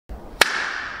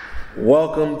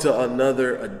Welcome to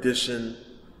another edition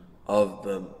of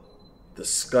the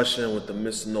discussion with the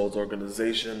MR.NOLDS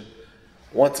organization.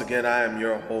 Once again, I am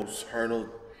your host, Arnold.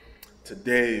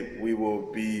 Today we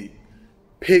will be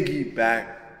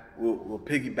piggyback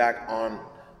on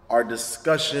our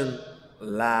discussion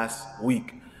last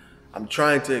week. I'm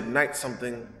trying to ignite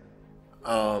something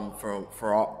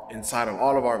inside of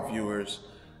all of our viewers.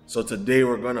 So today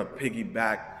we're gonna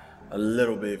piggyback a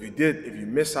little bit. If you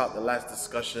miss out the last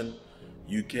discussion,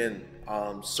 you can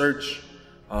search.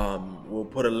 We'll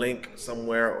put a link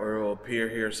somewhere, or it will appear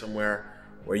here somewhere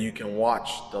where you can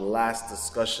watch the last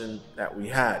discussion that we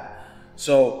had.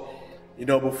 So,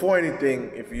 before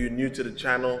anything, if you're new to the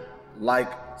channel,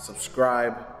 like,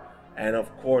 subscribe, and of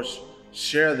course,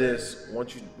 share this.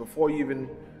 Before you even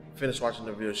finish watching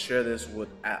the video, share this with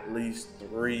at least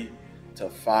 3 to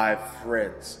 5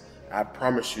 friends. I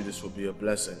promise you this will be a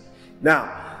blessing.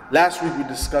 Now, last week we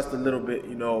discussed a little bit,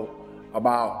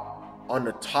 about on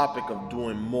the topic of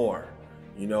doing more.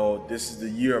 This is the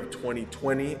year of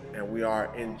 2020 and we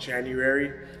are in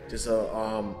January, just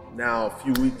now a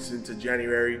few weeks into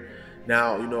January.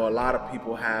 Now, a lot of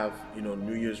people have,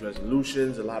 New Year's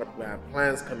resolutions. A lot of people have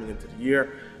plans coming into the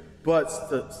year, but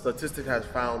statistics has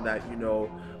found that,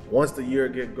 once the year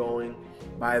get going,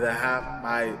 by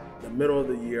the middle of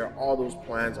the year, all those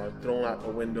plans are thrown out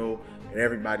the window and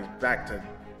everybody's back to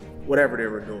whatever they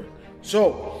were doing.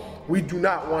 So we do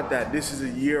not want that. This is a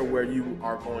year where you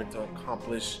are going to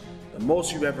accomplish the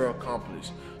most you've ever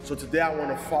accomplished. So today I want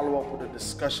to follow up with a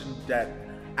discussion that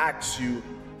asks you,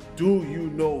 do you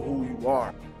know who you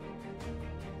are?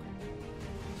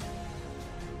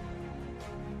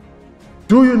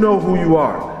 Do you know who you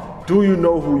are? Do you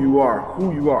know who you are?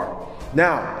 Who you are?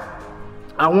 Now,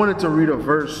 I wanted to read a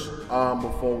verse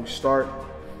before we start.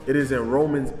 It is in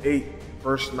Romans 8,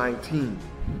 verse 19.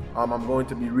 I'm going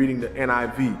to be reading the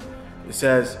NIV. It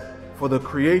says, "For the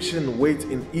creation waits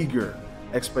in eager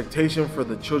expectation for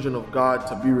the children of God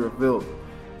to be revealed."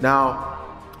 Now,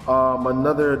 the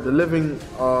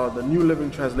New Living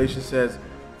Translation says,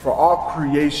 "For all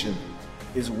creation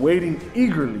is waiting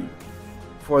eagerly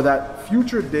for that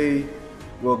future day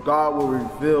where God will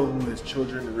reveal who his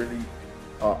children really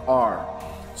are."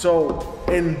 So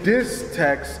in this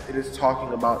text, it is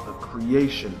talking about the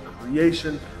creation.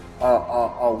 Creation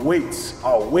awaits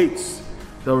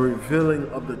the revealing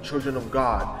of the children of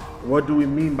God. What do we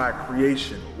mean by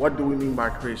creation? What do we mean by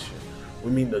creation? We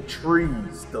mean the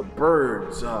trees, the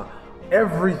birds,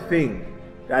 everything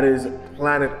that is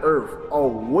planet Earth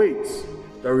awaits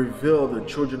the reveal of the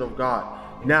children of God.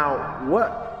 Now,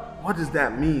 what does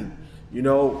that mean?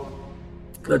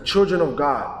 The children of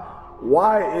God.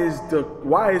 Why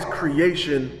is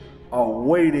creation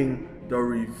awaiting the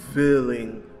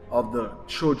revealing of the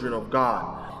children of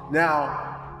God?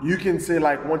 Now, you can say,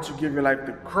 like, once you give your life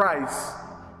to Christ,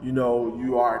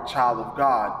 you are a child of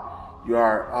God. You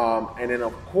are, and then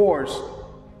of course,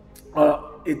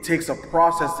 it takes a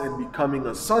process in becoming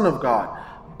a son of God.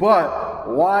 But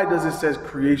why does it say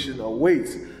creation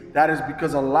awaits? That is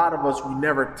because a lot of us, we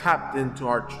never tapped into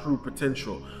our true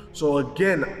potential. So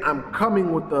again, I'm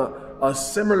coming with a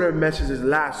similar message as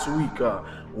last week.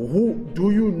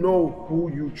 Do you know who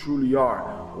you truly are?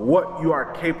 What you are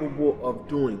capable of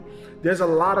doing? There's a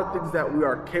lot of things that we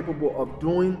are capable of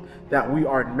doing that we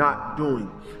are not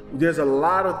doing. There's a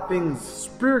lot of things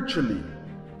spiritually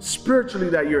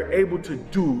that you're able to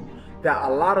do that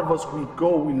a lot of us, we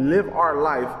live our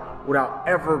life without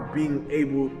ever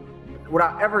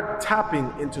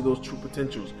tapping into those true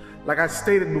potentials. Like I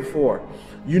stated before,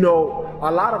 a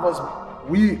lot of us,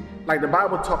 like the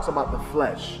Bible talks about the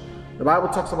flesh. The Bible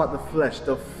talks about the flesh.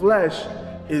 The flesh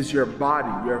is your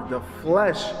body. The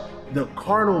flesh, the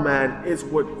carnal man, is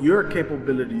what your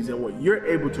capabilities and what you're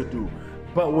able to do.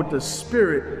 But with the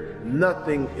spirit,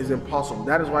 nothing is impossible.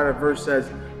 That is why the verse says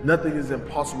nothing is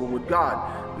impossible with God.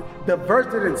 The verse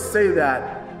didn't say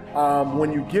that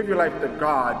when you give your life to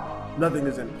God, nothing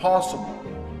is impossible.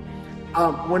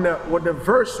 What the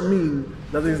verse means,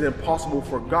 nothing is impossible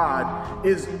for God,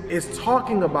 is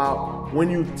talking about when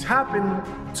you tap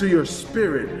into your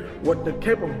spirit, what the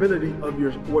capability of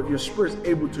what your spirit is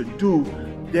able to do.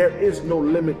 There is no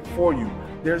limit for you.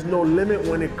 There's no limit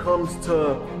when it comes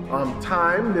to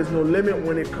time. There's no limit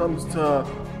when it comes to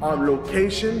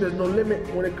location. There's no limit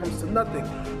when it comes to nothing.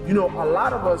 A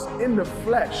lot of us in the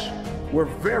flesh, we're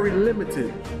very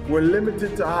limited. We're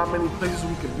limited to how many places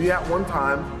we can be at one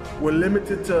time. We're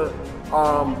limited to,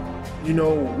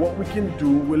 what we can do.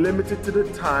 We're limited to the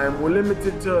time. We're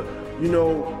limited to,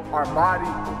 our body,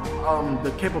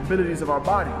 the capabilities of our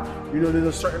body. There's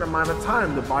a certain amount of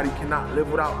time the body cannot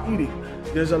live without eating.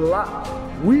 There's a lot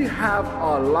we have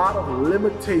a lot of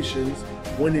limitations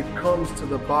when it comes to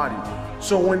the body.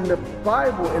 So when the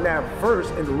Bible, in that verse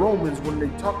in Romans, when they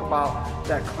talk about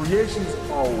that creations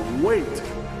await,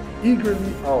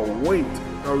 eagerly await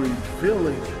the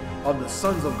revealing of the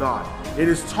sons of God, it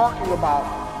is talking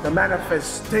about the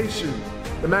manifestation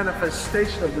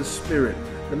of the Spirit,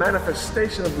 the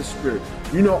manifestation of the Spirit.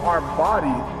 You know, our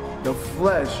body, the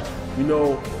flesh, you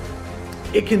know,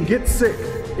 it can get sick.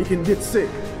 It can get sick,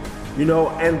 you know,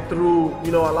 and through,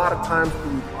 you know, a lot of times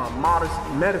through modest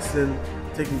medicine,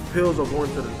 taking pills or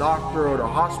going to the doctor or the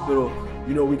hospital,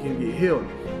 you know, we can get healed.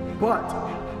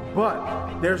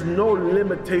 But there's no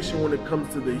limitation when it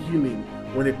comes to the healing,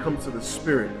 when it comes to the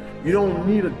Spirit. You don't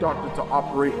need a doctor to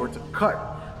operate or to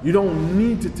cut. You don't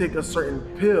need to take a certain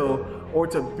pill or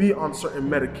to be on certain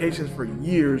medications for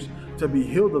years to be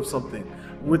healed of something.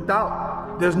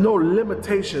 There's no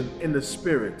limitation in the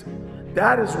Spirit.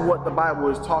 That is what the Bible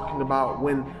is talking about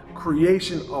when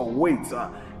creation awaits.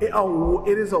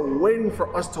 It is awaiting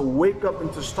for us to wake up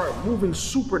and to start moving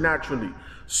supernaturally.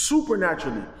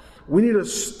 Supernaturally. We need to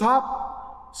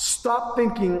stop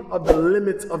thinking of the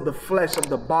limits of the flesh, of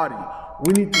the body.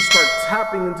 We need to start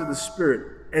tapping into the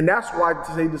Spirit. And that's why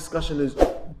today's discussion is,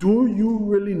 do you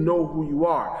really know who you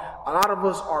are? A lot of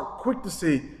us are quick to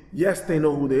say, yes, they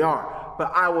know who they are.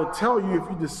 But I will tell you,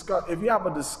 if you have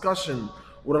a discussion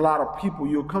with a lot of people,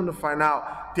 you'll come to find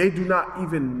out they do not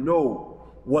even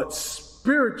know what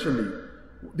spiritually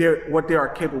what they are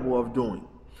capable of doing.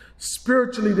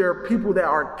 Spiritually, there are people that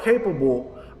are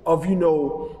capable of, you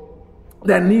know,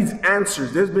 that needs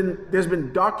answers. There's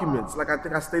been documents, like I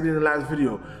think I stated in the last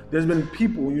video. There's been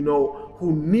people, you know,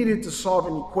 who needed to solve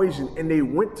an equation and they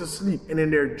went to sleep, and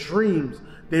in their dreams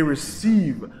they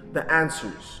receive the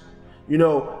answers. You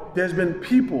know, there's been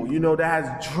people, you know, that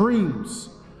has dreams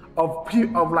of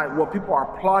like what people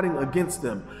are plotting against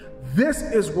them. This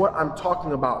is what I'm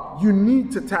talking about. You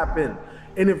need to tap in.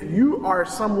 And if you are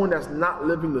someone that's not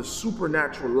living the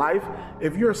supernatural life,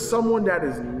 if you're someone that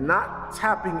is not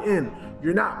tapping in,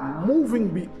 you're not moving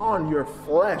beyond your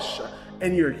flesh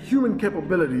and your human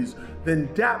capabilities,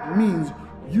 then that means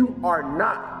you are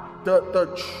not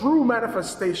the true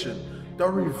manifestation, the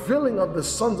revealing of the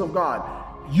sons of God.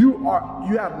 You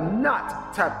have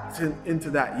not tapped into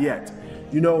that yet.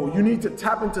 You know, you need to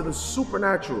tap into the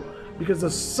supernatural, because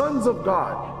the sons of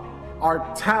God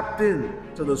are tapped in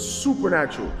to the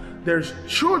supernatural. There's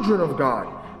children of God,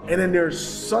 and then there's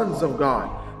sons of God.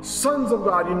 Sons of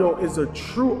God, you know, is a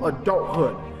true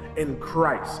adulthood in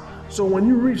Christ. So when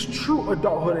you reach true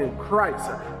adulthood in Christ,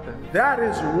 that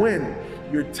is when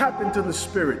you're tapped into the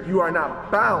Spirit. You are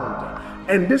not bound.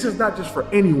 And this is not just for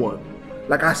anyone.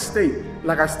 Like I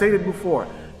stated before,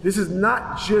 this is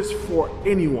not just for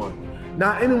anyone.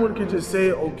 Not anyone can just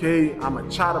say, okay, I'm a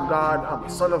child of God, I'm a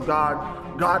son of God.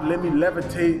 God, let me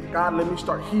levitate. God, let me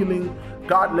start healing.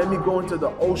 God, let me go into the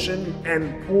ocean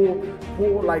and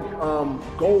pull like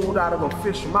gold out of a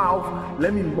fish mouth.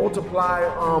 Let me multiply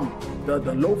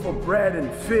the loaf of bread and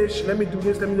fish. Let me do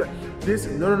this, let me do this.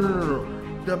 No.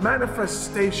 The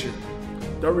manifestation,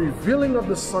 the revealing of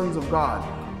the sons of God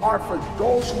are for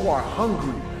those who are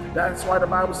hungry. That's why the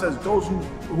Bible says those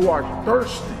who are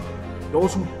thirsty.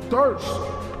 Those who thirst,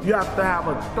 you have to have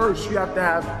a thirst. You have to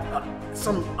have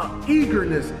some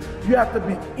eagerness. You have to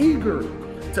be eager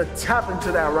to tap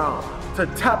into that realm,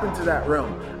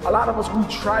 A lot of us, we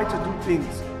try to do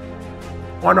things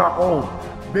on our own,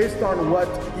 based on what,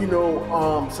 you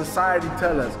know, society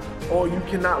tells us. Oh, you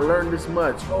cannot learn this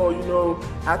much. Oh, you know,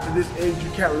 after this age,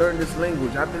 you can't learn this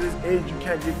language. After this age, you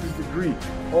can't get this degree.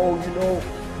 Oh, you know,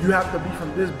 you have to be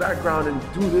from this background and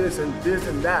do this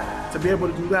and that to be able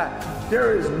to do that.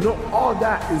 There is all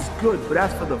that is good, but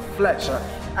that's for the flesh.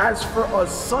 As for a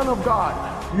son of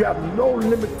God, you have no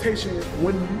limitation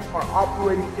when you are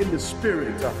operating in the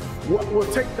Spirit. What will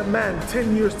take the man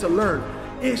 10 years to learn,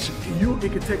 it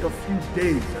can take a few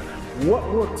days. What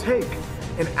will take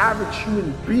an average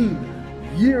human being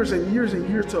years and years and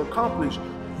years to accomplish,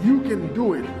 you can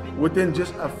do it within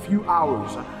just a few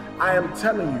hours. I am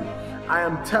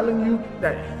telling you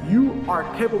that you are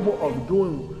capable of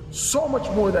doing so much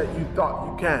more than you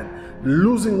thought you can.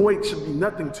 Losing weight should be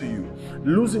nothing to you.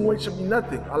 Losing weight should be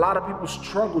nothing. A lot of people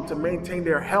struggle to maintain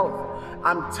their health.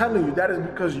 I'm telling you, that is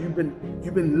because you've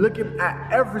been looking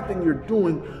at everything you're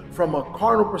doing from a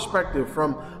carnal perspective,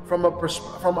 from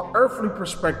an earthly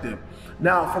perspective.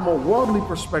 Now, from a worldly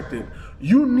perspective,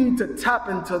 you need to tap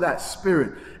into that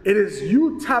Spirit. It is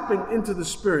you tapping into the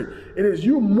Spirit. It is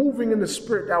you moving in the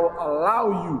Spirit that will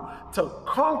allow you to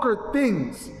conquer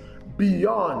things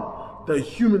beyond the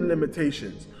human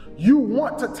limitations. You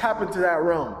want to tap into that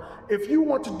realm. if you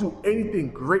want to do anything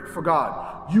great for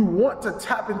God, you want to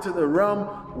tap into the realm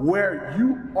where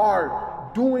you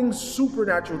are doing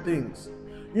supernatural things.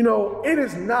 You know, it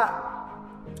is not,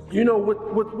 you know,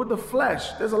 with the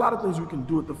flesh, there's a lot of things we can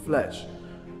do with the flesh,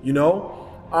 you know,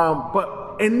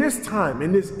 but in this time,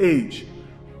 in this age,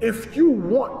 if you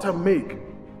want to make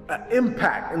an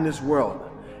impact in this world,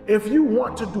 if you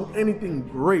want to do anything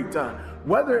great,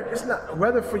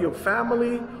 whether for your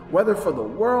family, whether for the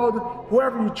world,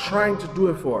 whoever you're trying to do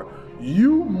it for,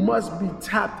 you must be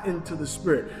tapped into the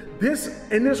Spirit.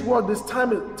 In this world, this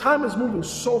time is moving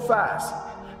so fast.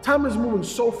 Time is moving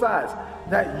so fast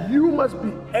that you must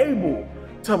be able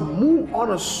to move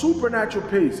on a supernatural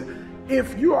pace.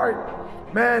 If you are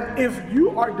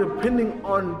depending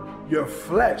on your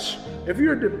flesh, if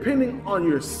you're depending on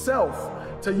yourself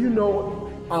to, you know,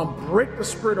 break the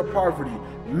spirit of poverty,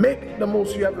 make the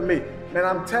most you ever made, man,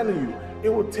 I'm telling you, it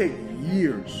will take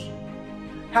years.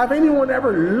 Have anyone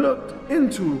ever looked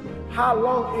into how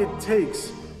long it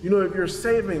takes? You know, if you're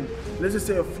saving, let's just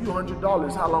say a few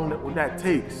 $100s, how long would that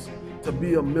take to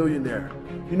be a millionaire?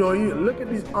 You know, you look at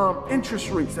these interest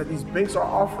rates that these banks are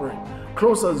offering,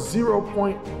 close to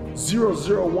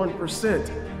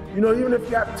 0.001%. You know, even if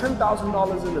you have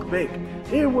 $10,000 in the bank,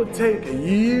 it would take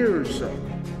years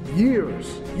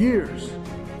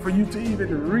for you to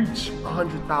even reach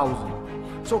 100,000.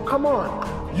 So come on,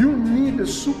 you need the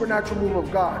supernatural move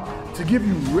of God to give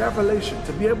you revelation,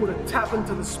 to be able to tap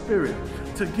into the Spirit,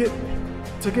 to get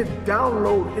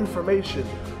download information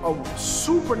of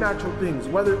supernatural things,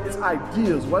 whether it's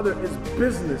ideas, whether it's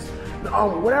business,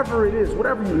 whatever it is,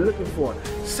 whatever you're looking for.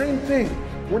 Same thing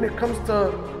when it comes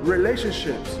to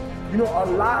relationships. You know, a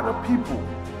lot of people,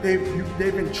 they've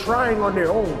been trying on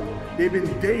their own. They've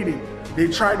been dating. They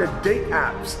tried the date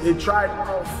apps. They tried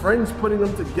friends putting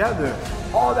them together,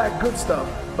 all that good stuff.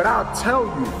 But I'll tell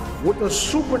you, with the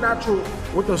supernatural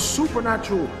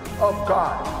of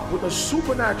God, with the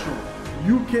supernatural,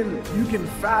 you can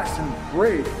fast and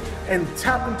pray and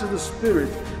tap into the Spirit.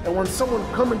 And when someone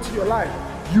comes into your life,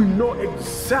 you know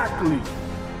exactly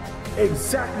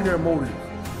their motive.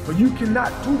 But you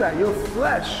cannot do that. Your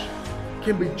flesh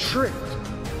can be tricked.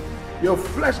 Your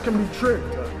flesh can be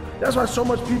tricked. That's why so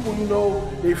much people, you know,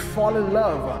 they fall in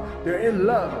love. They're in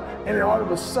love. And then all of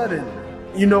a sudden,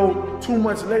 you know, 2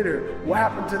 months later, what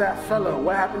happened to that fella?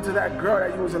 What happened to that girl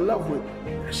that you was in love with?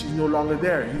 She's no longer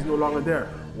there. He's no longer there.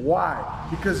 Why?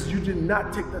 Because you did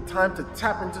not take the time to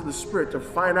tap into the Spirit to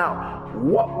find out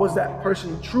what was that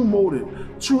person's true motive,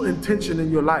 true intention in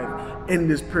your life in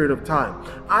this period of time.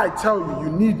 I tell you,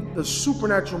 you need the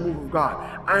supernatural move of God.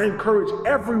 I encourage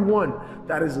everyone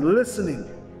that is listening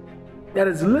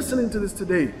to this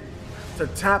today to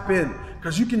tap in,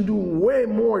 because you can do way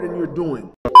more than you're doing.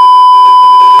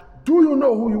 Do you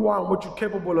know who you are and what you're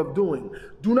capable of doing?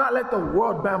 Do not let the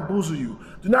world bamboozle you.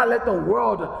 Do not let the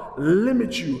world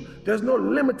limit you. There's no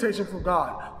limitation for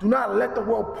God. Do not let the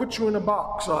world put you in a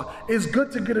box. It's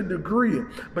good to get a degree,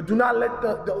 but do not let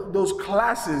those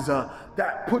classes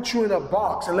that put you in a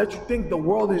box and let you think the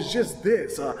world is just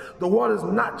this. The world is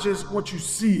not just what you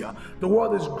see. The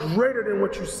world is greater than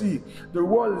what you see. The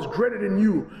world is greater than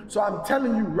you. So I'm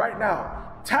telling you right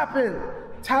now, tap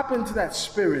into that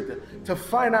Spirit to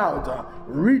find out,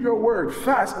 read your word,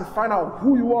 fast, and find out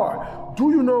who you are.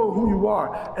 Do you know who you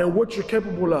are and what you're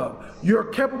capable of? You're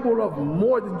capable of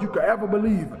more than you could ever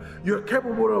believe. You're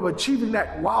capable of achieving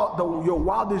your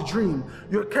wildest dream.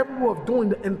 You're capable of doing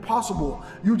the impossible.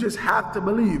 You just have to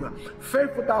believe.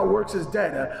 Faith without works is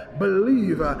dead.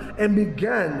 Believe and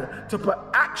begin to put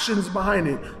actions behind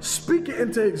it. Speak it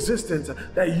into existence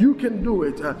that you can do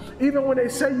it. Even when they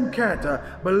say you can't,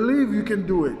 believe you can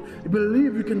do it.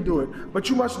 Believe you can do it. But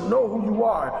you must know who you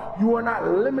are. You are not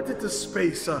limited to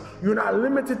space. You're not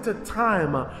limited to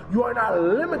time. You are not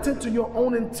limited to your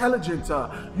own intelligence.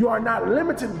 You are not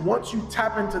limited once you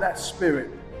tap into that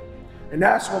Spirit. And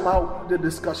that's what the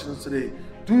discussion is today.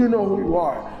 Do you know who you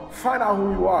are? Find out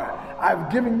who you are.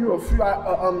 I've given you a few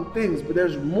things, but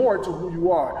there's more to who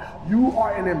you are. You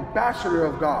are an ambassador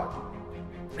of God.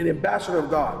 An ambassador of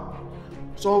God.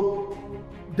 So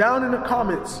down in the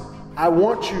comments, I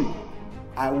want you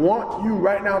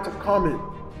right now to comment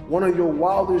one of your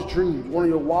wildest dreams, one of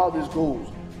your wildest goals.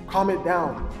 Comment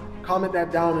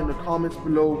that down in the comments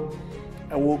below,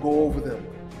 and we'll go over them.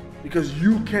 Because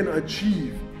you can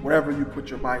achieve whatever you put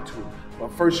your mind to.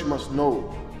 But first you must know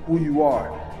who you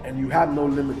are, and you have no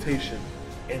limitation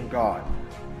in God.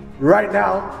 Right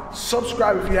now,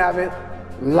 subscribe if you haven't,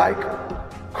 like,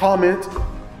 comment,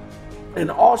 and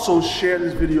also share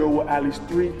this video with at least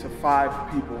 3 to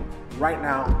 5 people right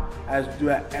now as we do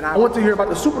that. And I want to hear about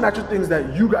the supernatural things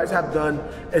that you guys have done,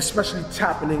 especially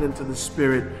tapping into the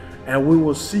spirit. And we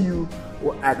will see you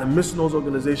at the MR.NOLDS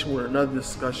organization with another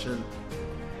discussion.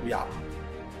 We out.